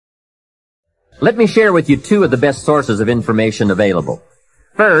Let me share with you two of the best sources of information available.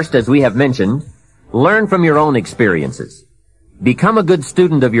 First, as we have mentioned, learn from your own experiences. Become a good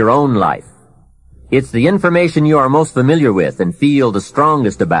student of your own life. It's the information you are most familiar with and feel the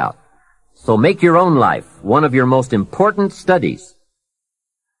strongest about. So make your own life one of your most important studies.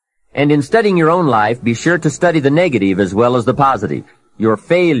 And in studying your own life, be sure to study the negative as well as the positive, your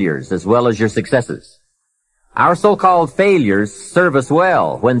failures as well as your successes. Our so-called failures serve us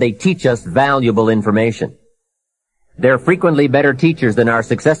well when they teach us valuable information. They're frequently better teachers than our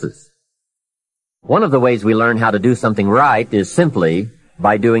successes. One of the ways we learn how to do something right is simply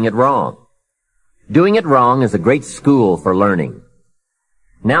by doing it wrong. Doing it wrong is a great school for learning.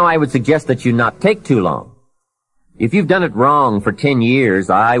 Now I would suggest that you not take too long. If you've done it wrong for 10 years,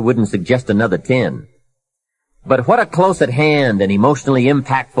 I wouldn't suggest another 10. But what a close at hand and emotionally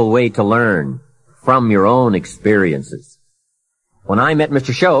impactful way to learn from your own experiences. When I met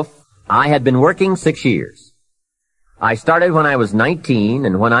Mr. Schoaf, I had been working 6 years. I started when I was 19,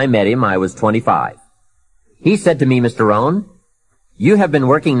 and when I met him, I was 25. He said to me, Mr. Rohn, you have been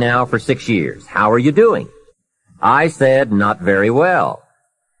working now for 6 years. How are you doing? I said, not very well.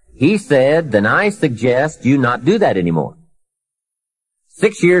 He said, then I suggest you not do that anymore.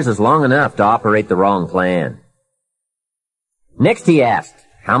 6 years is long enough to operate the wrong plan. Next he asked,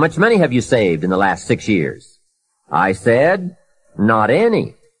 how much money have you saved in the last 6 years? I said, not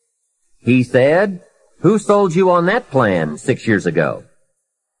any. He said, who sold you on that plan 6 years ago?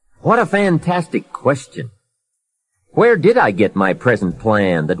 What a fantastic question. Where did I get my present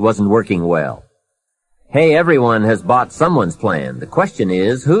plan that wasn't working well? Hey, everyone has bought someone's plan. The question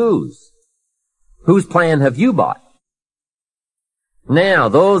is, whose? Whose plan have you bought? Now,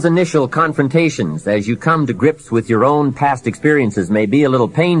 those initial confrontations as you come to grips with your own past experiences may be a little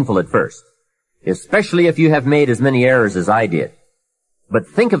painful at first, especially if you have made as many errors as I did. But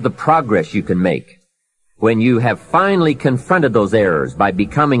think of the progress you can make when you have finally confronted those errors by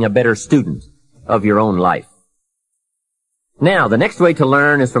becoming a better student of your own life. Now, the next way to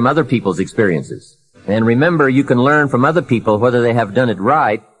learn is from other people's experiences. And remember, you can learn from other people whether they have done it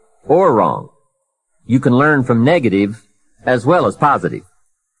right or wrong. You can learn from negative as well as positive.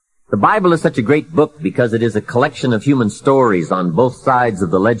 The Bible is such a great book because it is a collection of human stories on both sides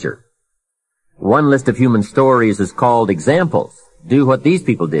of the ledger. One list of human stories is called examples. Do what these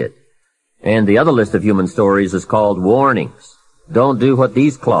people did. And the other list of human stories is called warnings. Don't do what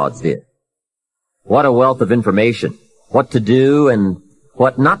these clods did. What a wealth of information. What to do and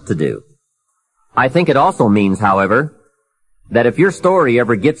what not to do. I think it also means, however, that if your story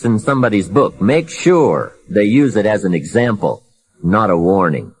ever gets in somebody's book, make sure they use it as an example, not a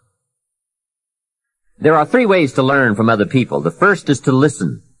warning. There are 3 ways to learn from other people. The first is to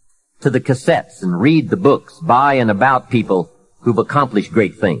listen to the cassettes and read the books by and about people who've accomplished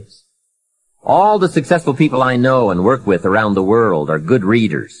great things. All the successful people I know and work with around the world are good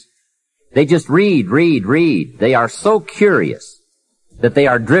readers. They just read. They are so curious that they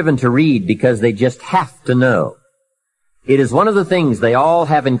are driven to read because they just have to know. It is one of the things they all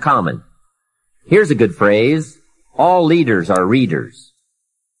have in common. Here's a good phrase. All leaders are readers.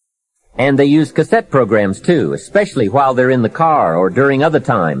 And they use cassette programs too, especially while they're in the car or during other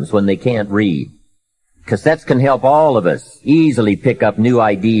times when they can't read. Cassettes can help all of us easily pick up new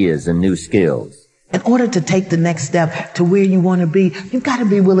ideas and new skills. In order to take the next step to where you want to be, you've got to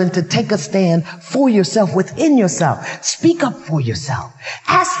be willing to take a stand for yourself, within yourself. Speak up for yourself.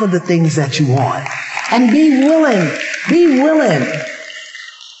 Ask for the things that you want. And be willing. Be willing.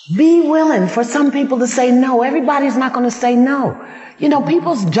 Be willing for some people to say no. Everybody's not going to say no. You know,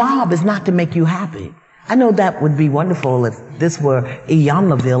 people's job is not to make you happy. I know that would be wonderful if this were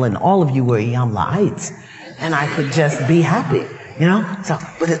Eamlaville and all of you were Eamlaites and I could just be happy, you know? So,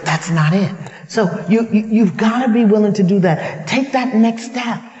 but that's not it. So you've got to be willing to do that. Take that next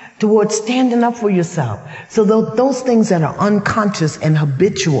step towards standing up for yourself. So those things that are unconscious and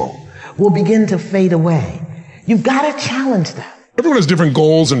habitual will begin to fade away. You've got to challenge that. Everyone has different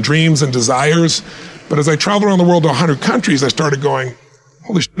goals and dreams and desires. But as I traveled around the world to 100 countries, I started going,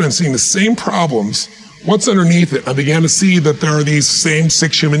 holy shit, I'm seeing the same problems. What's underneath it? I began to see that there are these same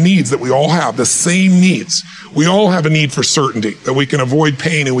 6 human needs that we all have, the same needs. We all have a need for certainty, that we can avoid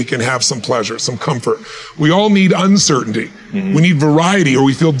pain and we can have some pleasure, some comfort. We all need uncertainty. Mm-hmm. We need variety or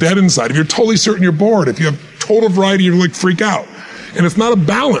we feel dead inside. If you're totally certain, you're bored. If you have total variety, you're like freak out. And it's not a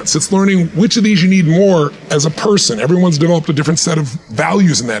balance. It's learning which of these you need more as a person. Everyone's developed a different set of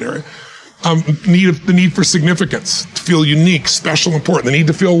values in that area. The need for significance, to feel unique, special, important, the need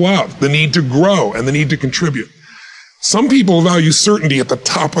to feel loved, the need to grow, and the need to contribute. Some people value certainty at the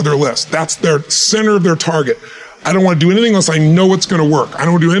top of their list. That's their center of their target. I don't want to do anything unless I know it's going to work. I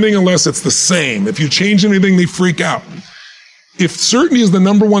don't want to do anything unless it's the same. If you change anything, they freak out. If certainty is the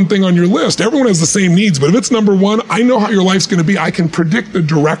number one thing on your list, everyone has the same needs, but if it's number one, I know how your life's going to be. I can predict the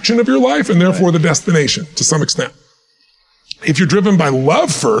direction of your life and therefore the destination to some extent. If you're driven by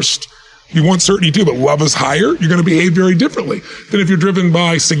love first, you want certainty too, but love is higher, you're going to behave very differently than if you're driven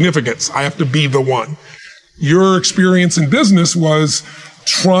by significance. I have to be the one. Your experience in business was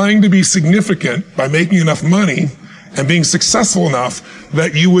trying to be significant by making enough money and being successful enough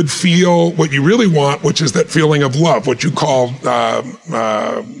that you would feel what you really want, which is that feeling of love, what you call, what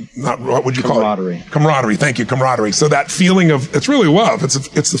would you call it? Camaraderie. Camaraderie. Thank you. Camaraderie. So that feeling of, it's really love. It's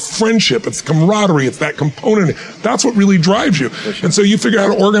the friendship. It's camaraderie. It's that component. That's what really drives you. Sure. And so you figure out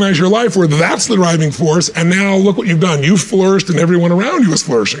how to organize your life where that's the driving force. And now look what you've done. You've flourished and everyone around you is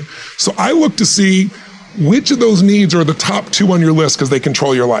flourishing. So I look to see which of those needs are the top two on your list because they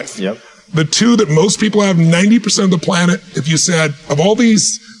control your life. Yep. The two that most people have, 90% of the planet, if you said, of all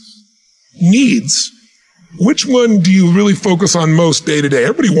these needs, which one do you really focus on most day to day?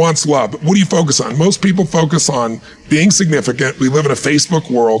 Everybody wants love, but what do you focus on? Most people focus on being significant. We live in a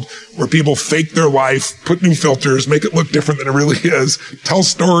Facebook world where people fake their life, put new filters, make it look different than it really is, tell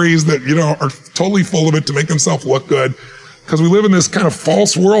stories that, are totally full of it to make themselves look good. Because we live in this kind of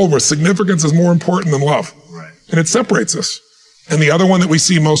false world where significance is more important than love. Right. And it separates us. And the other one that we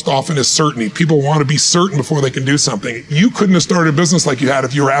see most often is certainty. People want to be certain before they can do something. You couldn't have started a business like you had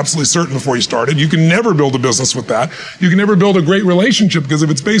if you were absolutely certain before you started. You can never build a business with that. You can never build a great relationship because if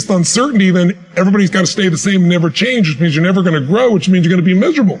it's based on certainty, then everybody's got to stay the same and never change, which means you're never going to grow, which means you're going to be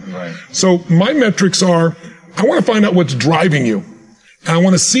miserable. Right. So my metrics are, I want to find out what's driving you. And I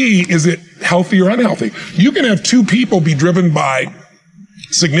want to see, is it healthy or unhealthy? You can have two people be driven by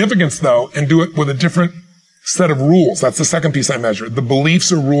significance, though, and do it with a different set of rules. That's the second piece I measure. The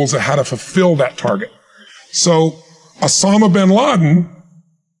beliefs or rules of how to fulfill that target. So Osama bin Laden,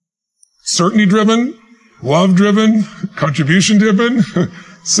 certainty-driven, love-driven, contribution-driven,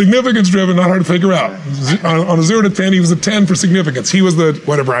 significance-driven, not hard to figure out. On a 0 to 10, he was a 10 for significance. He was the,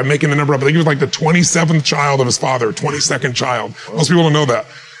 whatever, I'm making the number up, I think he was like the 27th child of his father, 22nd child. Most people don't know that.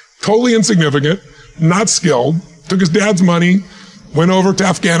 Totally insignificant, not skilled, took his dad's money, went over to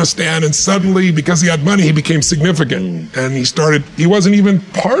Afghanistan, and suddenly, because he had money, he became significant. And he wasn't even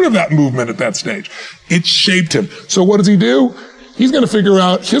part of that movement at that stage. It shaped him. So what does he do? He's going to figure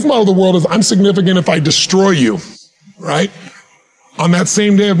out, his model of the world is, I'm significant if I destroy you, right? On that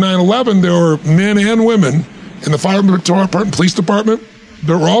same day of 9/11, there were men and women in the fire department, police department,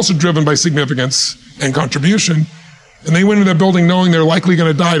 that were also driven by significance and contribution. And they went into that building knowing they're likely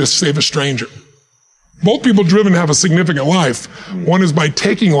going to die to save a stranger. Both people driven to have a significant life. One is by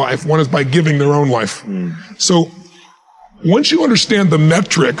taking life, one is by giving their own life. So once you understand the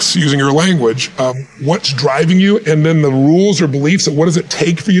metrics, using your language, what's driving you, and then the rules or beliefs of what does it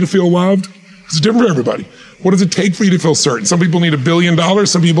take for you to feel loved, it's different for everybody. What does it take for you to feel certain? Some people need $1 billion,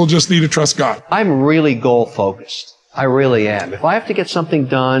 some people just need to trust God. I'm really goal focused. I really am. If I have to get something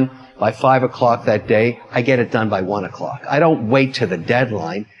done by 5 o'clock that day, I get it done by 1 o'clock. I don't wait to the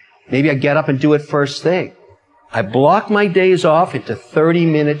deadline. Maybe I get up and do it first thing. I block my days off into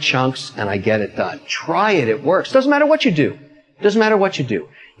 30-minute chunks and I get it done. Try it. It works. Doesn't matter what you do. Doesn't matter what you do.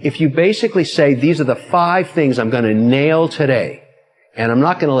 If you basically say, these are the 5 things I'm going to nail today, and I'm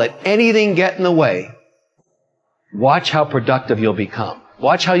not going to let anything get in the way, watch how productive you'll become.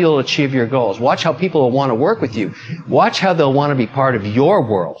 Watch how you'll achieve your goals. Watch how people will want to work with you. Watch how they'll want to be part of your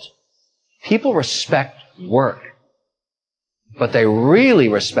world. People respect work. But they really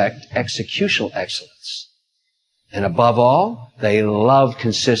respect executional excellence. And above all, they love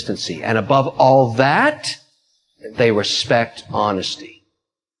consistency. And above all that, they respect honesty.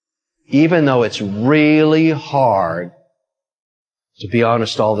 Even though it's really hard to be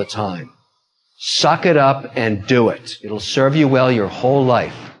honest all the time. Suck it up and do it. It'll serve you well your whole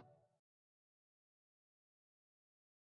life.